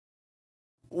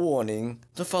Warning,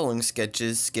 the following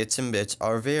sketches, skits, and bits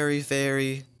are very,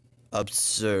 very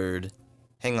absurd.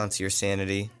 Hang on to your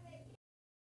sanity.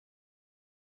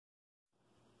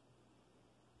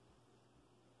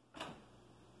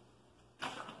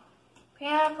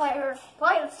 Piano player,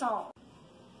 play the song.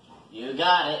 You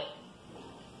got it.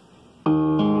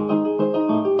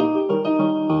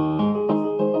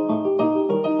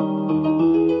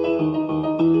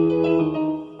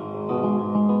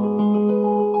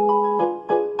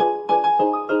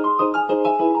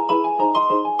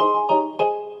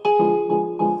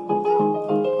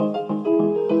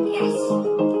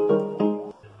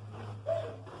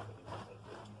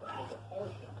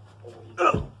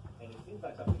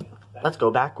 Let's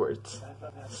go backwards.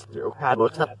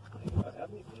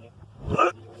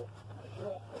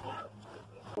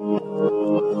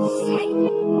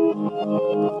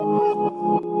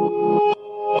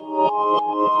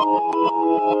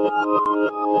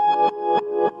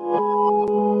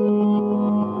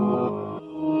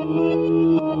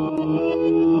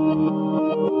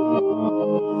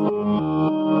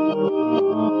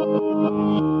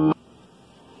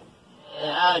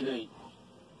 I agree.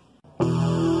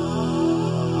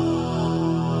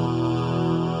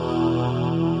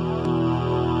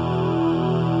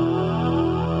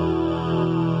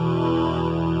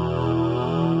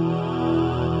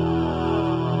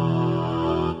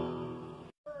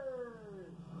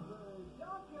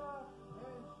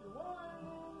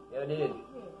 Yo, dude.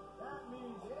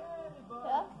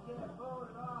 Yeah?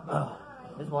 Oh,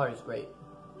 this water's great.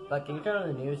 But can you turn on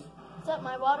the news? Is that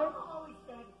my water?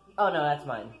 Oh no, that's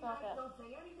mine. Okay.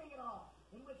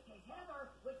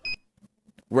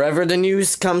 Wherever the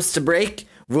news comes to break,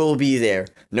 we'll be there,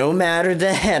 no matter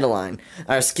the headline.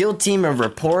 Our skilled team of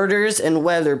reporters and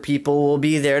weather people will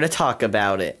be there to talk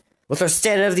about it. With our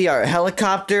state-of-the-art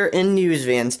helicopter and news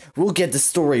vans, we'll get the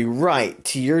story right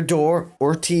to your door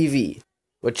or TV,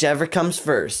 whichever comes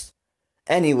first.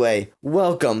 Anyway,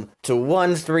 welcome to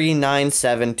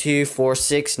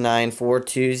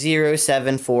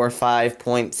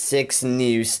 139724694207445.6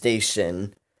 news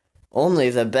station. Only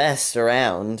the best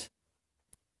around.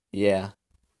 Yeah.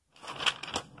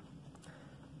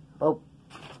 Oh,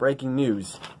 breaking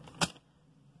news.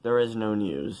 There is no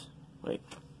news. Wait.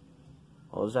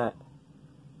 What was that?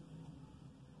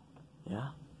 Yeah?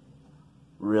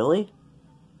 Really?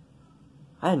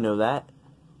 I didn't know that.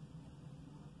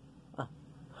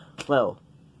 Well,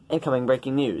 incoming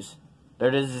breaking news.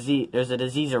 There's a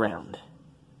disease around.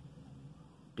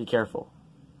 Be careful.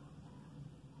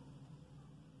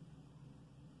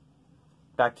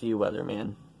 Back to you,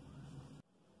 weatherman.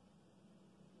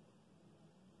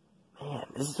 Man,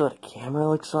 this is what a camera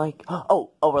looks like.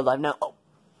 Oh, we're live now. Oh.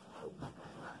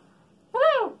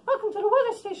 Hello, welcome to the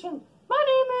weather station. My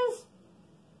name is...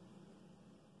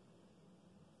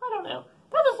 I don't know.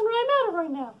 That doesn't really matter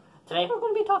right now. Today? We're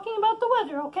going to be talking about the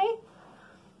weather, okay?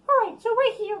 Alright, so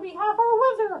right here we have our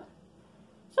weather.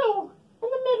 So, in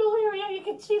the middle area you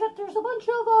can see that there's a bunch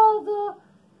of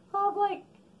like,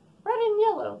 red and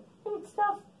yellow and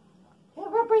stuff. The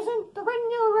red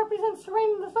and yellow represents the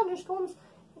rain and the thunderstorms.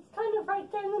 It's kind of right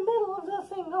there in the middle of the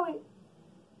thing. Oh wait.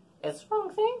 It's Wrong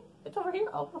thing? It's over here?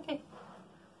 Oh. Okay.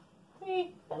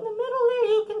 See, in the middle there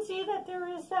you can see that there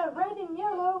is that red and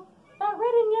yellow. That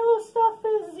red and yellow stuff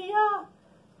is the,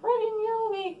 red and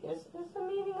yellow is the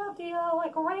meaning of the,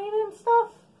 like rain and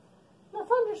stuff. The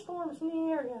thunderstorms in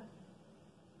the area.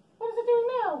 What is it doing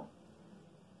now?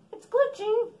 It's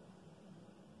glitching.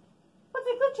 What's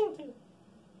it glitching to?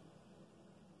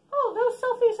 Oh, those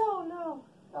selfies, oh no.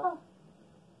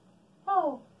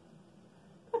 Oh.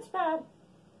 That's bad.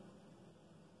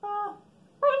 We're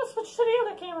gonna switch to the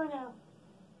other camera now.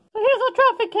 So here's our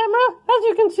traffic camera. As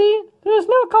you can see, there's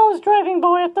no cars driving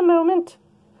by at the moment.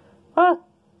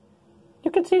 You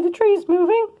can see the trees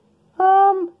moving.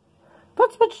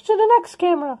 Let's switch to the next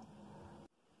camera.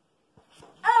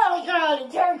 Oh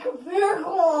god, turn computer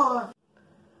on!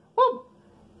 Well,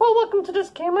 welcome to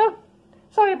this camera.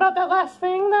 Sorry about that last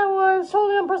thing. That was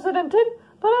totally unprecedented.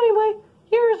 But anyway,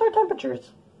 here's our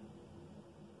temperatures.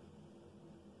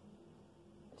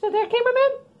 Is it there,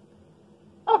 cameraman?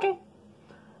 Okay.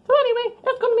 So anyway,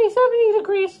 it's going to be 70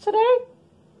 degrees today.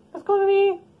 It's going to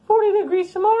be 40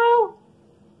 degrees tomorrow.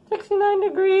 69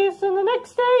 degrees in the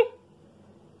next day.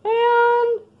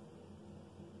 And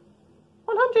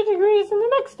 100 degrees in the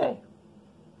next day.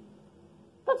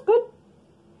 That's good.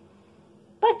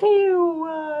 Back to you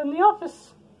in the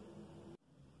office.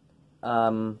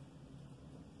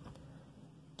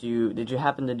 Did you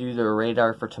happen to do the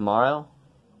radar for tomorrow?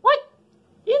 What?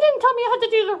 You didn't tell me I had to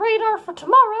do the radar for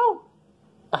tomorrow.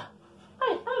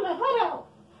 Hey, I'm a head out.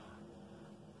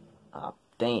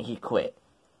 Dang it, he quit.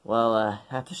 Well,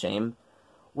 that's a shame.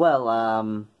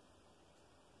 Well,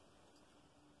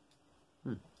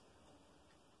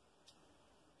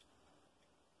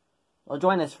 Well,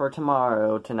 join us for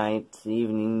tonight's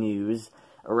evening news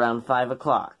around 5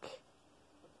 o'clock.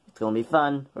 It's gonna be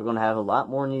fun. We're gonna have a lot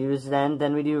more news then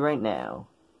than we do right now.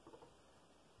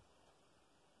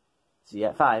 See you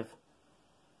at 5.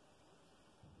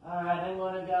 Alright, I'm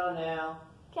gonna go now.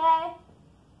 Okay.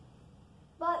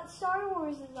 But Star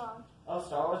Wars is on. Oh,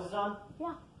 Star Wars is on?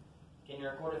 Yeah. Can you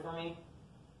record it for me?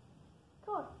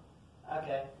 Cool.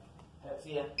 Okay.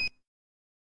 See ya.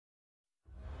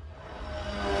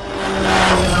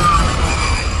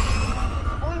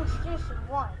 Orange Station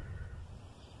 1.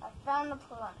 I found the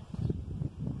planet.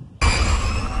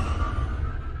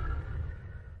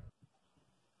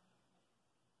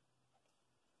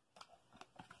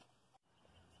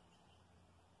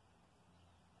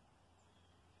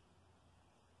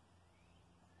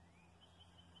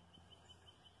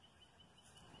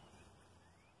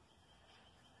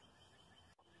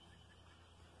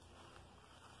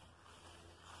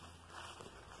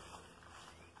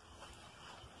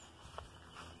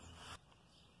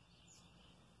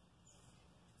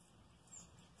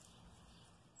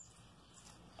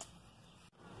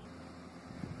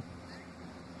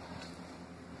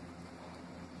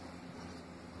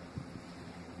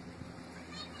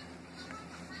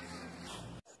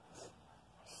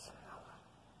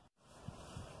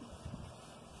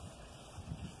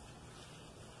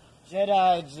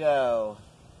 Jedi Joe,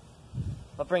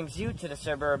 what brings you to the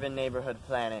suburban neighborhood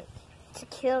planet? To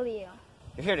kill you.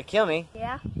 You're here to kill me.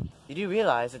 Yeah? You do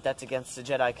realize that that's against the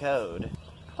Jedi Code.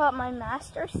 What my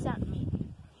master sent me.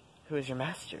 Who is your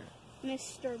master?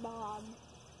 Mr. Bob.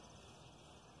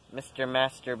 Mr.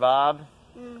 Master Bob?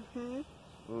 Mm-hmm.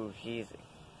 Ooh,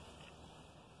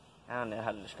 I don't know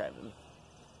how to describe him.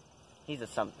 He's a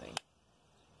something.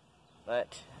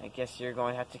 But I guess you're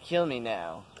going to have to kill me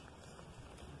now.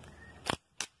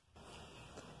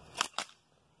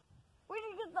 Where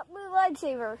did you get that blue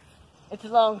lightsaber? It's a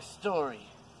long story.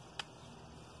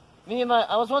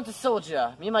 I was once a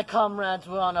soldier. Me and my comrades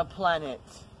were on a planet.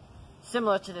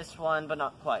 Similar to this one, but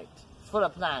not quite. It's full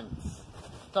of plants.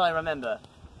 That's all I remember.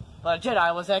 But a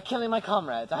Jedi was there killing my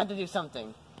comrades. I had to do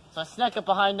something. So I snuck up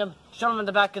behind him, shot him in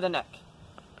the back of the neck.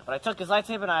 But I took his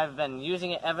lightsaber and I've been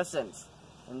using it ever since.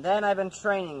 And then I've been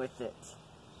training with it.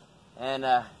 And,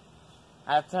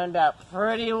 I've turned out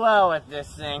pretty well with this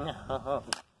thing.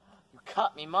 You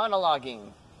caught me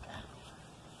monologuing.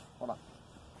 Hold on.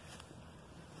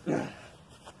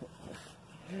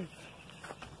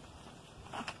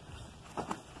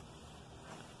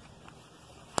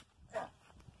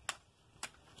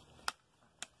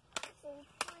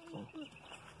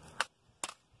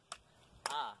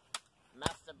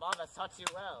 Master Bob has taught you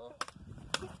well.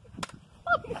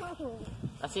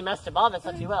 I see Master Bob has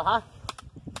taught you well, huh?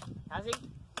 Has he?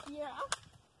 Yeah.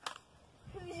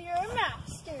 Who's your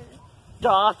master?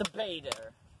 Darth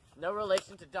Vader. No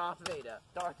relation to Darth Vader.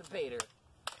 Darth Vader.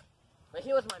 But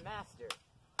he was my master.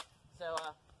 So,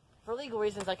 for legal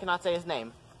reasons, I cannot say his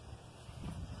name.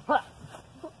 Huh.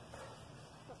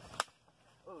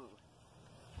 Ooh.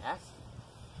 Yes?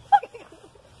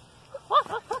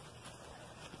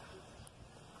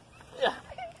 Yeah.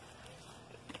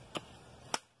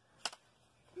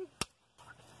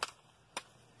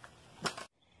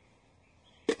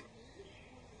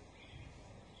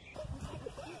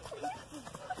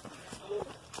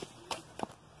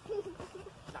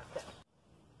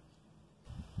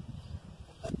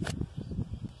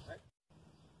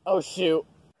 Oh shoot.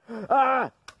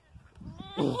 Ah!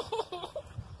 It's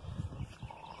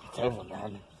over,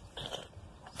 man.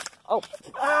 Oh.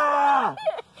 Ah!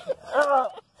 Ah!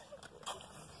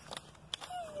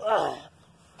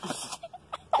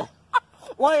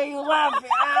 Why are you laughing?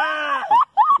 Ah!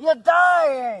 You're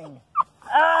dying!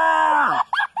 Ah!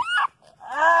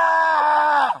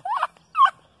 Ah!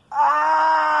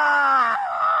 Ah!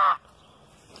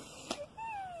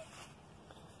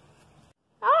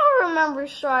 I don't remember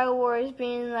Star Wars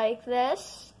being like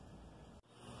this.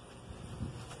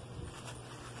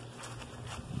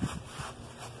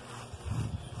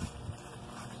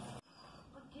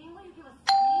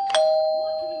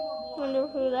 Wonder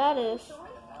who that is.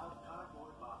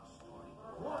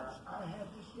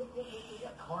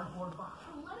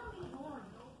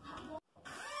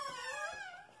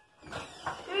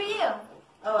 Who are you?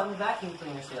 Oh, I'm a vacuum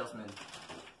cleaner salesman.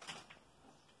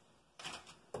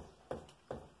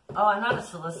 Oh, I'm not a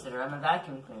solicitor. I'm a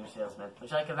vacuum cleaner salesman. Would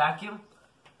you like a vacuum?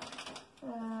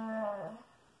 It's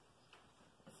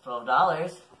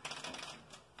 $12.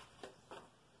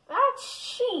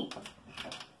 That's cheap.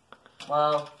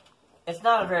 Well, it's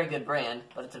not a very good brand,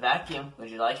 but it's a vacuum.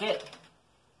 Would you like it?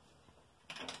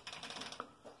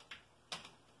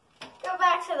 Go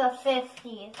back to the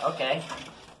 50s. Okay.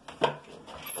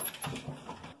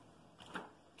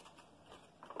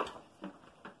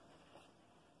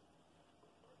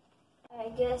 I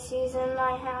guess he's in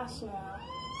my house now.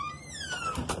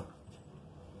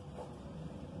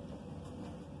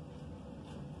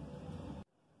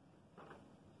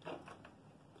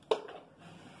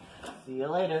 See you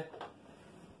later.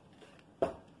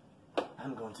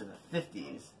 I'm going to the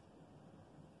 50s.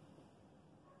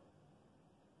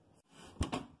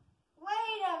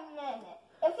 Wait a minute.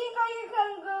 If he can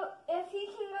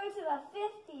go to the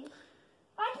 50s,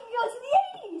 I can go to the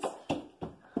 80s.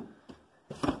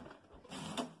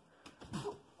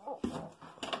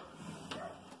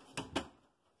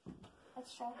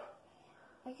 Let's try.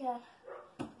 Okay.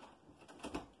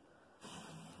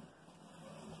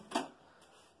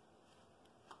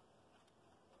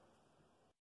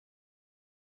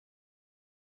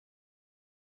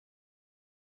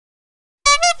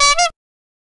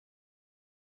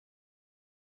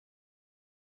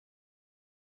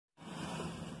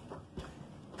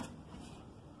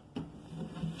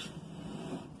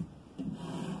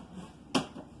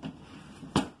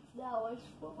 That was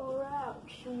far out,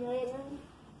 Shannon.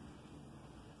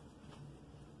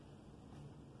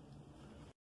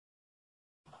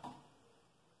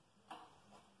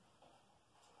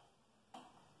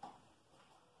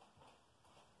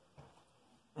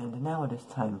 And now it is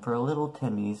time for a little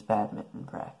Timmy's badminton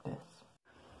practice.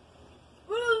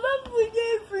 What a lovely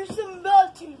day for some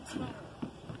badminton.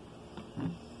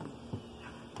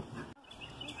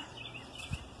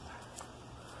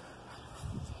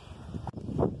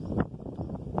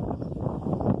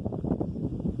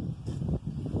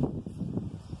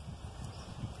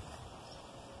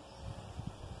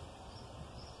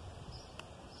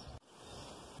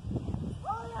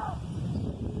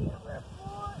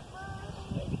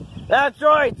 That's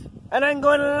right! And I'm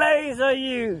going to laser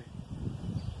you!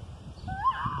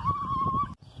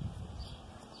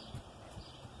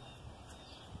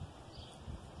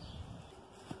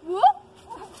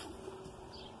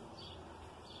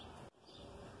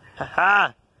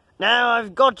 Haha! Now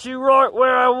I've got you right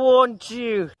where I want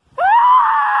you!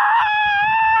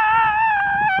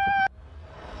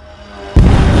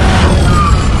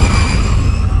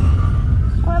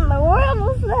 What in the world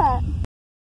was that?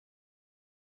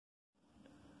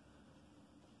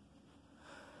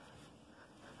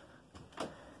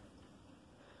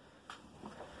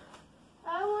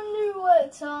 I wonder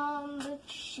what's on the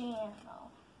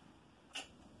channel.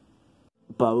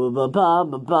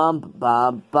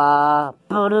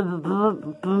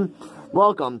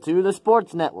 Welcome to the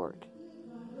Sports Network.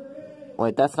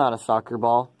 Wait, that's not a soccer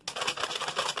ball.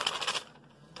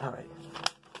 Alright.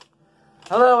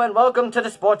 Hello and welcome to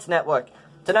the Sports Network.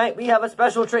 Tonight we have a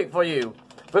special treat for you.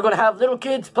 We're going to have little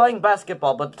kids playing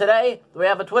basketball, but today we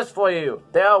have a twist for you.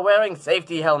 They are wearing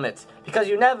safety helmets, because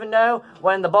you never know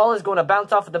when the ball is going to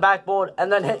bounce off of the backboard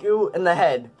and then hit you in the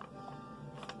head.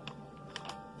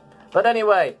 But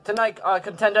anyway, tonight our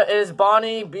contender is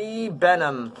Barney B.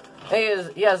 Benham.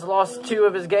 He has lost 2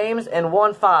 of his games and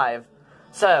won 5.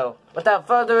 So, without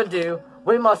further ado,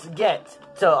 we must get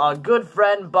to our good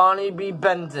friend Barney B.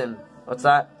 Benham. What's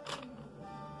that?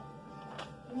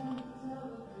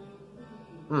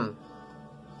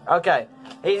 Okay.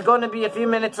 He's going to be a few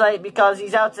minutes late because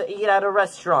he's out to eat at a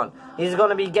restaurant. He's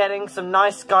going to be getting some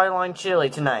nice Skyline chili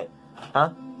tonight. Huh?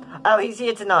 Oh, he's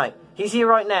here tonight. He's here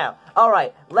right now.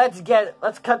 Alright, let's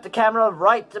cut the camera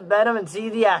right to Benham and see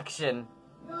the action.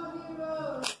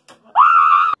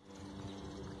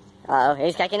 Uh-oh,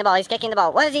 he's kicking the ball, he's kicking the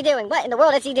ball. What is he doing? What in the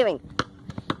world is he doing?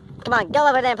 Come on, go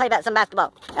over there and play some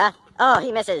basketball. Oh,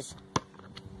 he misses.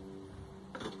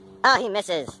 Oh, he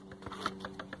misses.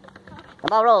 The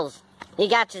ball rolls. He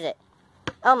catches it.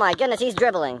 Oh my goodness, he's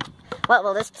dribbling. What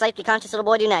will this safety-conscious little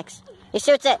boy do next? He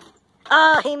shoots it.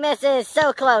 Oh, he misses.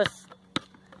 So close.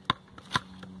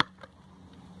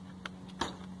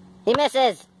 He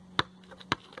misses.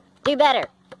 Do better.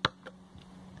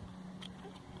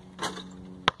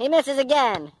 He misses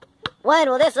again. When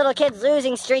will this little kid's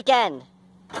losing streak end?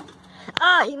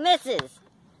 Oh, he misses.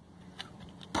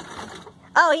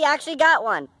 Oh, he actually got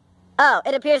one. Oh,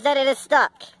 it appears that it is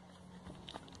stuck.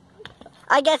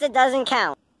 I guess it doesn't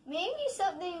count. Maybe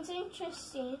something's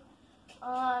interesting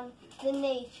on the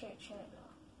Nature Channel.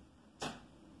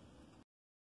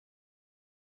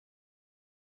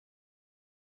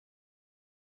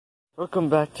 Welcome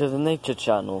back to the Nature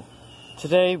Channel.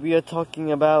 Today we are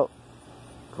talking about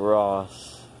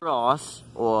grass. Grass,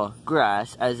 or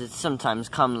grass, as it's sometimes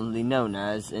commonly known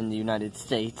as in the United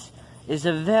States, is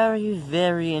a very,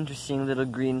 very interesting little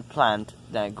green plant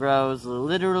that grows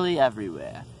literally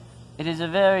everywhere. It is a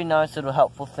very nice little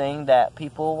helpful thing that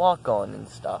people walk on and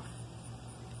stuff.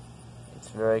 It's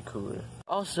very cool.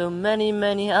 Also, many,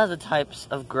 many other types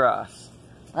of grass.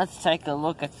 Let's take a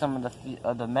look at some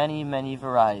of the many, many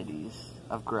varieties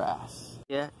of grass.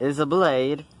 Here is a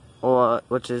blade, or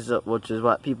which is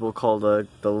what people call the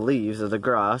leaves of the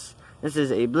grass. This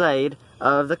is a blade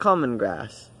of the common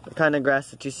grass, the kind of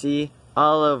grass that you see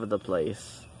all over the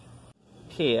place.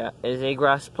 Here is a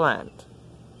grass plant.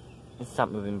 It's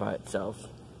not moving by itself.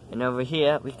 And over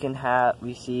here you can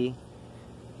see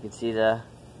the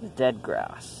dead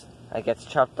grass that gets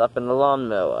chopped up in the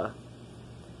lawnmower.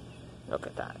 Look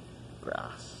at that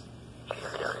grass.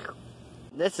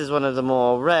 This is one of the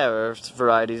more rarer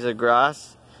varieties of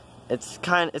grass. It's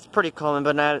pretty common,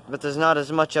 but there's not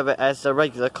as much of it as the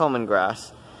regular common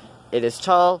grass. It is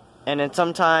tall, and then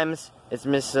sometimes it's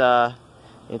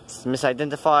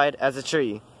misidentified as a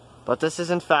tree. But this is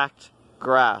in fact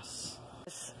grass.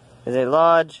 This is a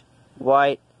large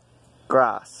white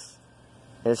grass.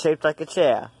 It is shaped like a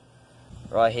chair.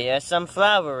 Right here is some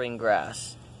flowering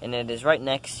grass, and it is right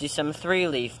next to some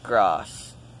three-leaf grass.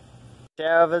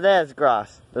 Chair over there is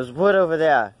grass. There's wood over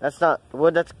there. That's not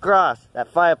wood, that's grass. That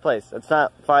fireplace, that's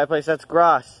not fireplace, that's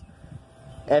grass.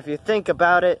 And if you think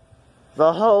about it,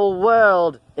 the whole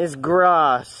world is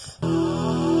grass.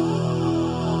 Well,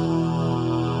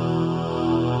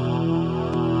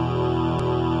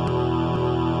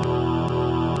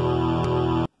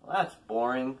 that's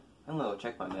boring. I'm gonna go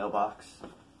check my mailbox.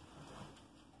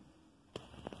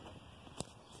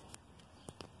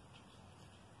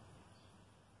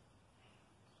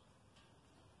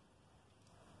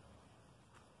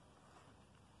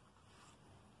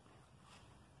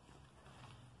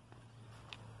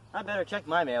 I better check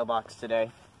my mailbox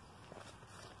today.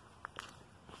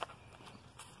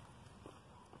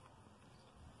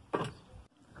 I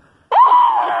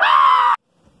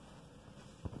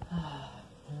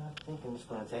think I'm just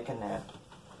gonna take a nap.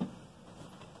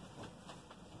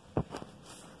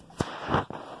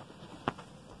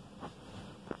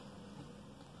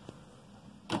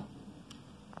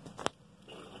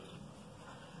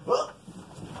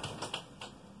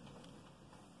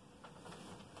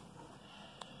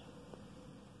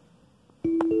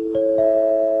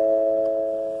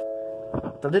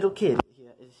 The little kid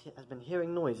here has been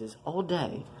hearing noises all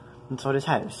day inside his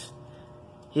house.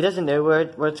 He doesn't know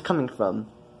where it's coming from.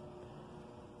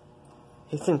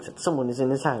 He thinks that someone is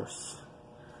in his house.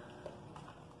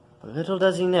 But little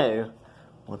does he know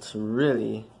what's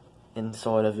really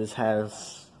inside of his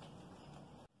house.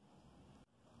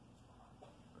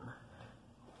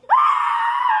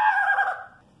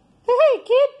 Hey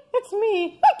kid, it's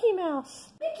me, Mickey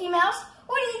Mouse. Mickey Mouse,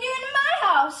 what are you doing in my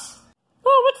house?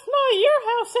 Oh, it's not your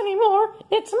house anymore.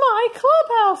 It's my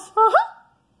clubhouse.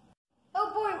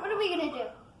 Oh boy, what are we gonna do?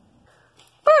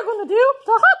 We're gonna do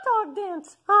the hot dog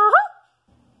dance. Ah!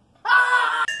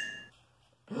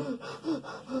 Oh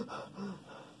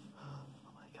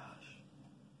my gosh.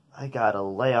 I gotta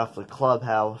lay off the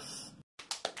clubhouse.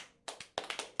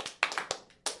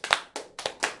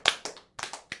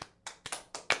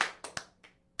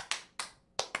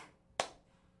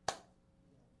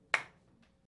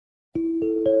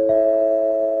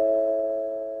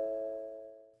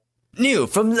 New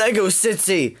from Lego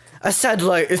City! A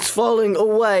satellite is falling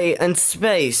away in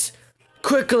space!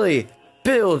 Quickly!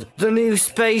 Build the new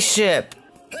spaceship!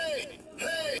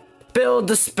 Build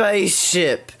the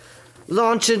spaceship!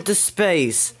 Launch into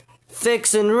space!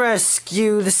 Fix and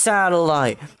rescue the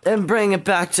satellite! And bring it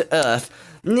back to Earth!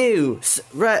 New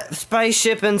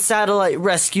spaceship and satellite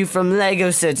rescue from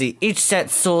Lego City. Each set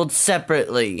sold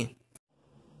separately.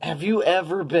 Have you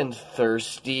ever been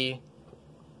thirsty?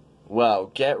 Well,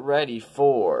 get ready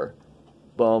for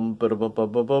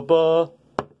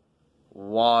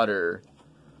water.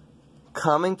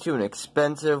 Coming to an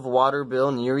expensive water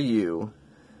bill near you.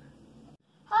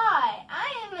 Hi,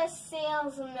 I am a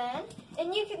salesman,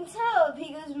 and you can tell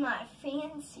because of my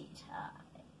fancy tie.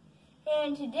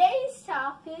 And today's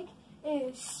topic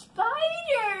is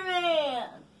Spider-Man.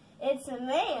 It's a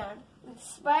man with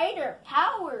spider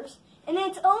powers, and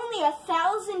it's only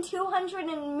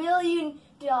 $1,200 million.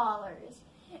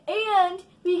 And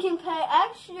we can pay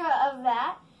extra of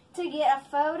that to get a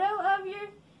photo of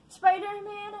your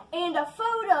Spider-Man and a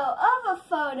photo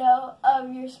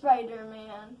of your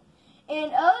Spider-Man.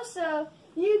 And also,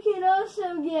 you can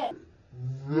also get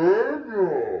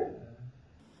Venom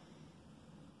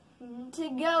to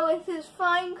go with his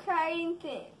fine crying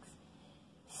things.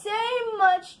 Same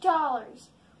much dollars.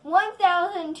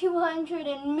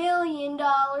 $1,200 million.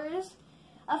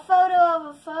 A photo of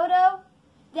a photo,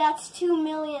 that's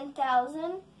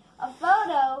 2,000,000. A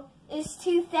photo is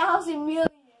 2,000 million.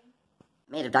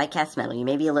 Made of die-cast metal, you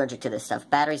may be allergic to this stuff.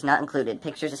 Batteries not included.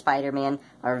 Pictures of Spider-Man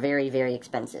are very, very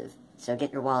expensive. So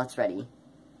get your wallets ready.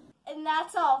 And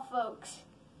that's all, folks.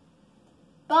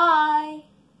 Bye.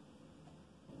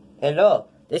 Hello,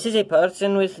 this is a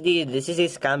person with This is a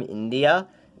Scam India.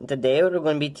 And today we're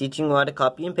going to be teaching you how to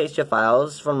copy and paste your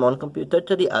files from one computer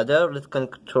to the other with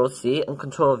Control-C and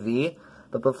Control-V.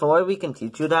 But before we can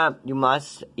teach you that, you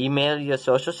must email your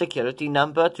social security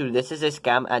number to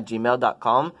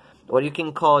thisisascam@gmail.com, or you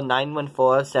can call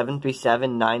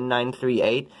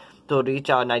 914-737-9938 to reach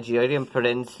our Nigerian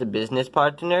Prince business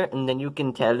partner, and then you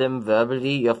can tell them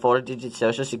verbally your 4-digit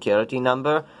social security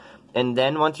number. And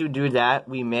then once you do that,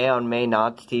 we may or may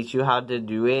not teach you how to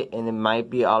do it, and it might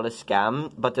be all a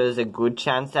scam, but there's a good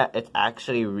chance that it's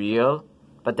actually real.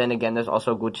 But then again, there's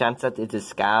also a good chance that it's a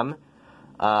scam.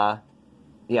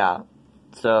 Yeah.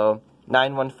 So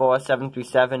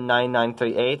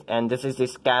 914-737-9938, and this is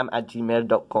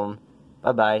scam@gmail.com.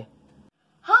 Bye-bye.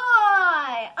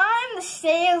 Hi, I'm the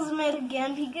salesman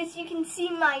again because you can see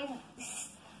my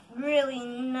really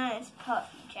nice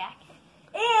puffy jacket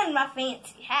and my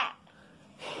fancy hat.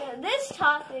 So this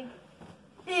topic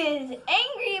is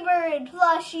Angry Bird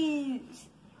plushies.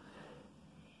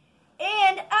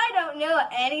 And I don't know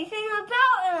anything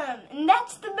about them, and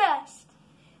that's the best.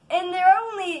 And they're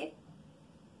only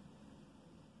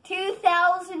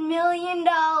 $2,000 million.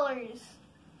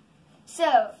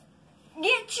 So,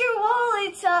 get your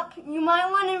wallets up. You might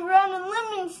want to run a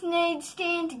lemonade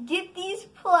stand to get these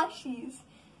plushies.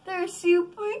 They're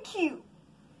super cute.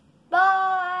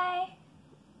 Bye.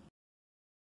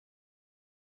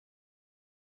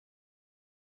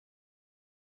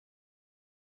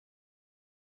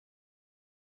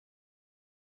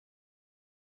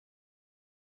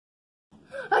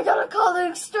 I gotta call the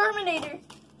exterminator.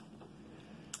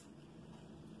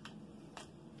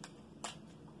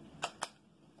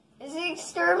 Is the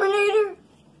exterminator?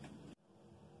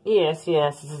 Yes,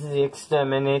 this is the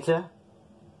exterminator.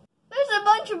 There's a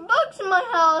bunch of bugs in my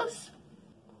house.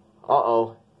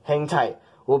 Uh-oh. Hang tight.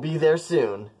 We'll be there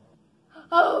soon.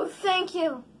 Oh, thank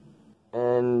you.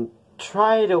 And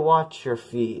try to watch your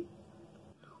feet.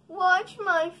 Watch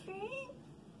my feet?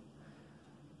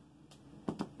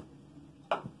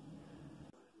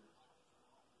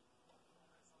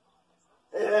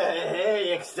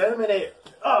 Hey, exterminator.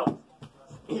 Oh,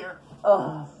 here.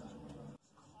 Oh.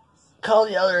 Call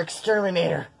the other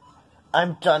exterminator.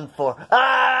 I'm done for. Okay.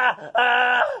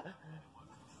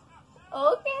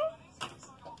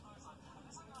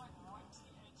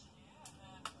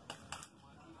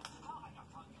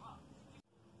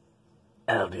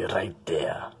 I'll be right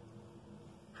there.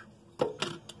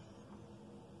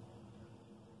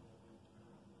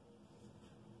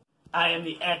 I am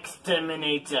the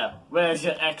exterminator. Where's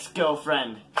your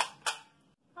ex-girlfriend?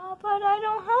 Oh, but I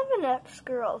don't have an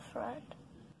ex-girlfriend.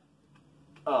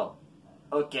 Oh,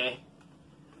 okay.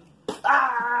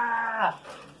 Ah!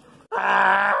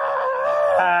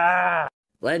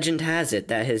 Legend has it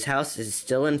that his house is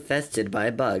still infested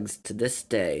by bugs to this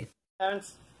day.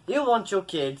 Parents, you want your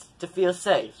kids to feel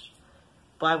safe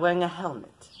by wearing a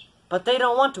helmet, but they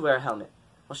don't want to wear a helmet.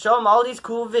 We'll show them all these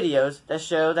cool videos that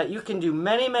show that you can do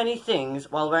many, many things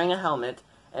while wearing a helmet,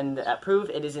 and that prove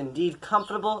it is indeed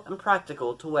comfortable and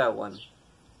practical to wear one.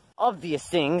 Obvious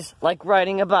things like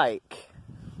riding a bike,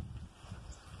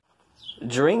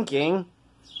 drinking,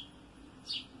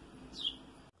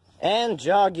 and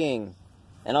jogging,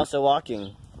 and also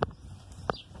walking,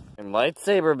 and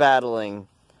lightsaber battling.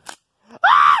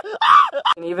 You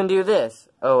can even do this.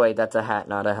 Oh wait, that's a hat,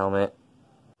 not a helmet.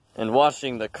 And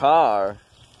washing the car.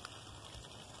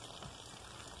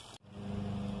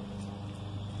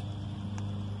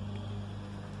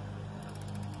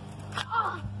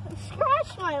 Oh, I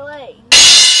scratched my leg.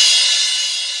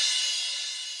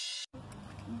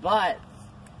 But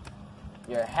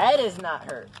your head is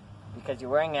not hurt because you're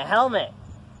wearing a helmet.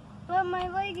 But my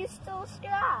leg is still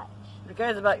scratched. Who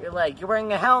cares about your leg? You're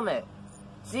wearing a helmet.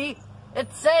 See?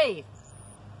 It's safe.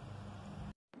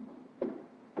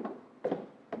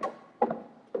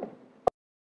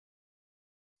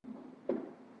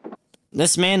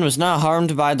 This man was not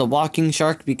harmed by the walking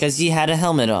shark because he had a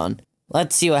helmet on.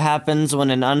 Let's see what happens when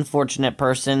an unfortunate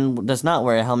person does not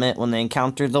wear a helmet when they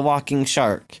encounter the walking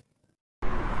shark.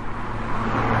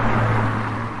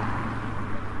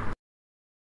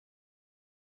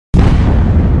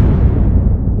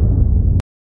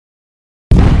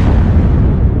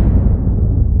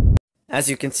 As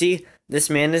you can see,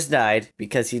 this man has died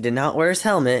because he did not wear his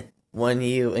helmet when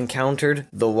he encountered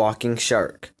the walking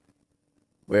shark.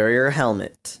 Wear your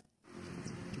helmet.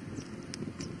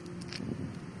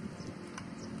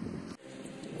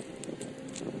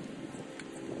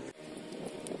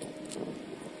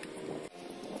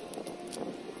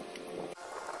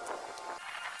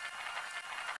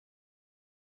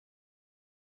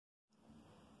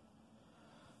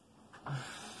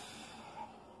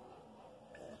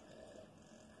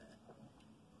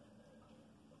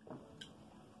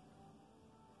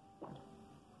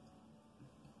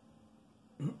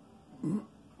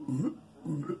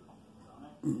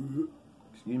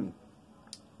 Excuse me.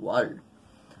 Water.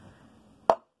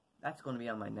 That's going to be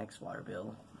on my next water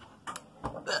bill.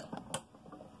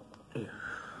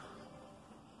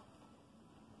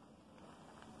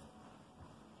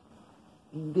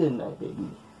 Good night,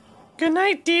 baby. Good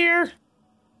night, dear.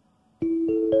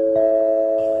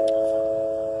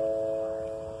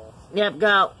 Yep,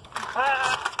 go.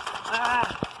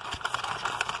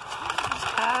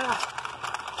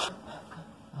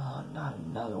 Oh, not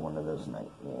another one of those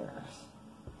nightmares.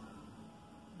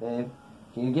 Babe,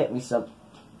 can you get me some...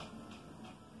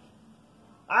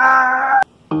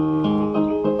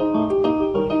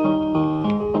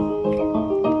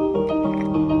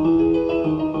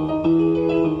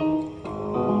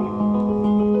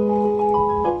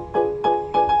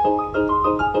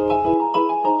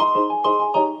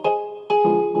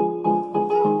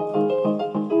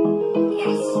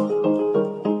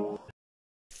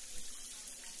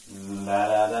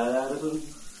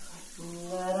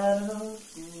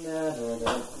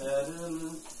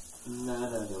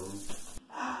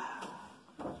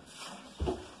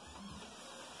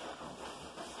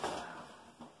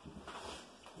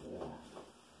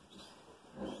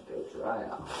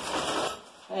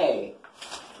 Hey,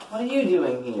 what are you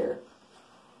doing here?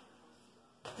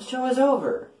 The show is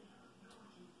over.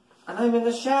 And I'm in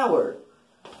the shower.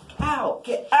 Ow!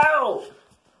 Get out!